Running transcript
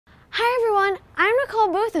Hi everyone, I'm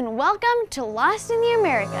Nicole Booth and welcome to Lost in the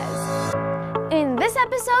Americas. In this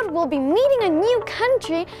episode, we'll be meeting a new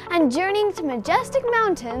country and journeying to majestic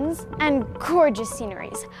mountains and gorgeous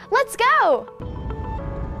sceneries. Let's go!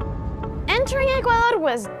 Entering Ecuador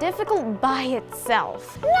was difficult by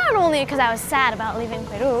itself. Not only because I was sad about leaving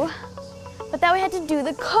Peru, but that we had to do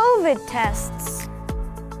the COVID tests.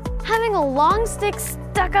 Having a long stick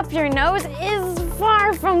stuck up your nose is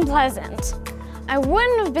far from pleasant. I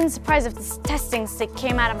wouldn't have been surprised if this testing stick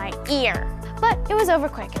came out of my ear. But it was over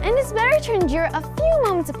quick, and it's better to endure a few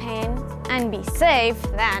moments of pain and be safe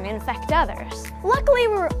than infect others. Luckily,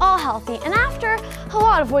 we were all healthy, and after a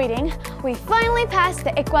lot of waiting, we finally passed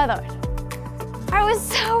to Ecuador. I was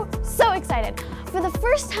so excited. For the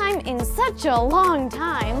first time in such a long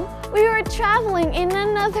time, we were traveling in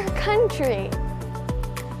another country.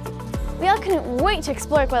 We all couldn't wait to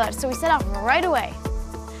explore Ecuador, so we set off right away.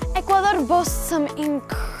 Ecuador boasts some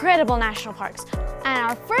incredible national parks, and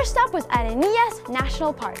our first stop was at Anillas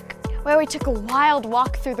National Park, where we took a wild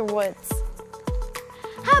walk through the woods.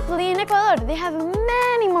 Happily, in Ecuador, they have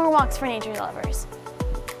many more walks for nature lovers.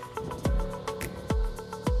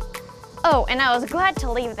 Oh, and I was glad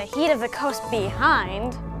to leave the heat of the coast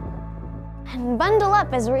behind and bundle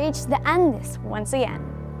up as we reached the Andes once again,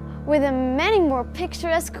 with the many more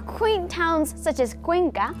picturesque, quaint towns such as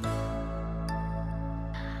Cuenca,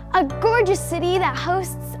 a gorgeous city that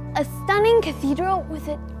hosts a stunning cathedral with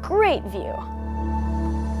a great view.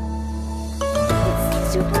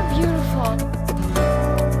 It's super beautiful.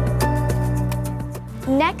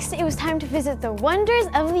 Next, it was time to visit the wonders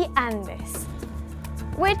of the Andes,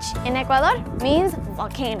 which in Ecuador means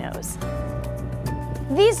volcanoes.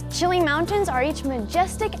 These chilly mountains are each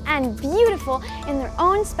majestic and beautiful in their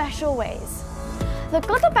own special ways. The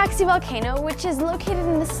Cotopaxi volcano, which is located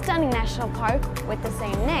in the stunning national park with the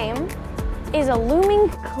same name, is a looming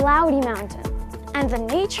cloudy mountain. And the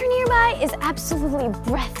nature nearby is absolutely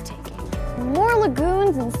breathtaking. More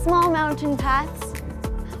lagoons and small mountain paths,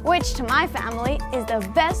 which to my family is the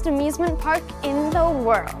best amusement park in the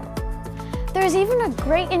world. There's even a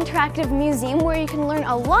great interactive museum where you can learn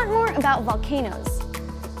a lot more about volcanoes.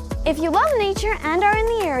 If you love nature and are in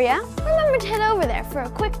the area, remember to head over there for a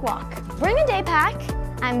quick walk. Bring a day pack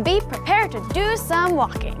and be prepared to do some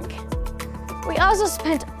walking. We also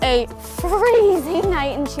spent a freezing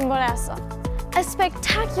night in Chimborazo, a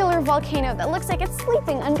spectacular volcano that looks like it's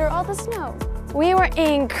sleeping under all the snow. We were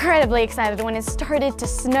incredibly excited when it started to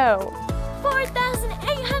snow.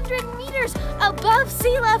 4,800 meters above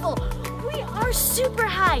sea level. We are super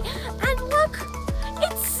high, and look,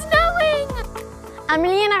 it's snowing!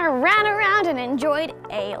 Amelie and I ran around and enjoyed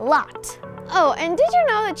a lot. Oh, and did you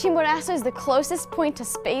know that Chimborazo is the closest point to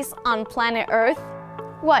space on planet Earth?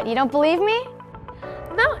 What, you don't believe me?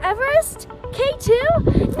 Mount Everest?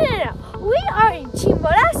 K2? No. We are in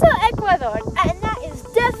Chimborazo, Ecuador, and that is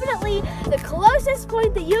definitely the closest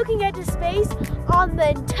point that you can get to space on the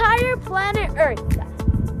entire planet Earth.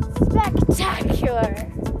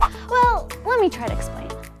 Spectacular. Well, let me try to explain.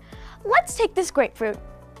 Let's take this grapefruit.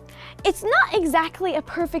 It's not exactly a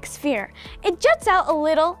perfect sphere. It juts out a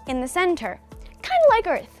little in the center, kind of like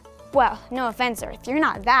Earth. Well, no offense, Earth, you're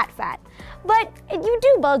not that fat, but you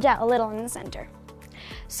do bulge out a little in the center.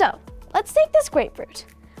 So, let's take this grapefruit.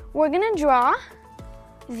 We're gonna draw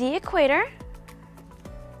the equator.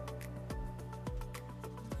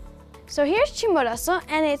 So here's Chimborazo,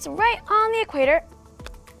 and it's right on the equator.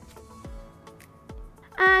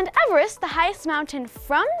 And Everest, the highest mountain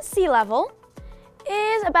from sea level,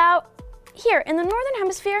 is about here in the northern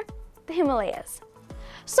hemisphere, the Himalayas.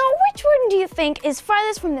 So which one do you think is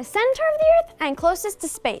farthest from the center of the Earth and closest to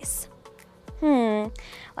space?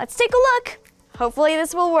 Let's take a look. Hopefully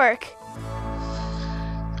this will work.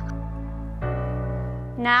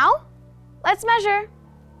 Now, let's measure.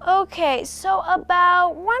 Okay, so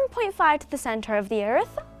about 1.5 to the center of the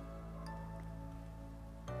Earth.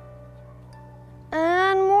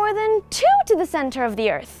 And more than 2 to the center of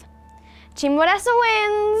the Earth. Chimborazo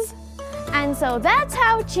wins! And so that's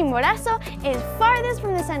how Chimborazo is farthest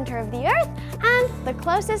from the center of the Earth and the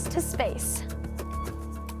closest to space.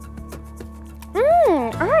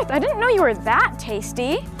 Earth, I didn't know you were that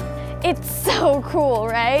tasty. It's so cool,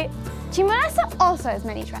 right? Chimborazo also has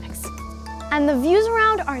many tracks, and the views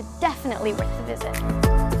around are definitely worth the visit.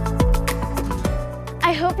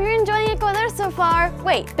 I hope you're enjoying Ecuador so far.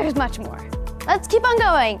 Wait, there's much more. Let's keep on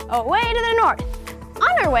going, away to the north.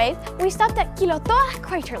 On our way, we stopped at Quilotoa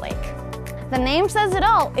Crater Lake. The name says it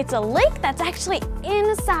all. It's a lake that's actually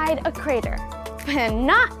inside a crater, but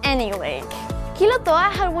not any lake.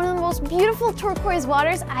 Quilotoa had one of the most beautiful turquoise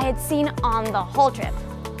waters I had seen on the whole trip.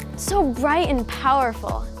 So bright and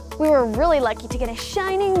powerful. We were really lucky to get a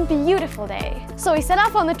shining, beautiful day. So we set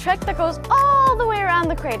off on the trek that goes all the way around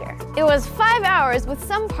the crater. It was 5 hours with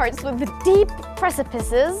some parts with deep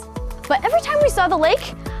precipices, but every time we saw the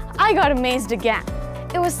lake, I got amazed again.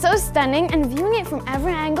 It was so stunning, and viewing it from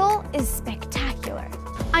every angle is spectacular.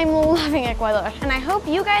 I'm loving Ecuador, and I hope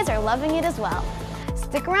you guys are loving it as well.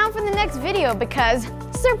 Stick around for the next video because,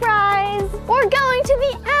 surprise, we're going to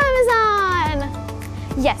the Amazon!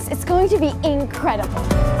 Yes, it's going to be incredible.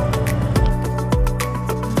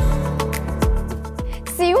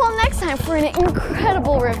 See you all next time for an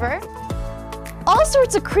incredible river, all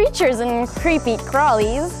sorts of creatures and creepy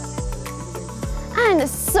crawlies, and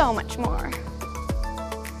so much more.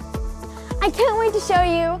 I can't wait to show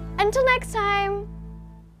you. Until next time.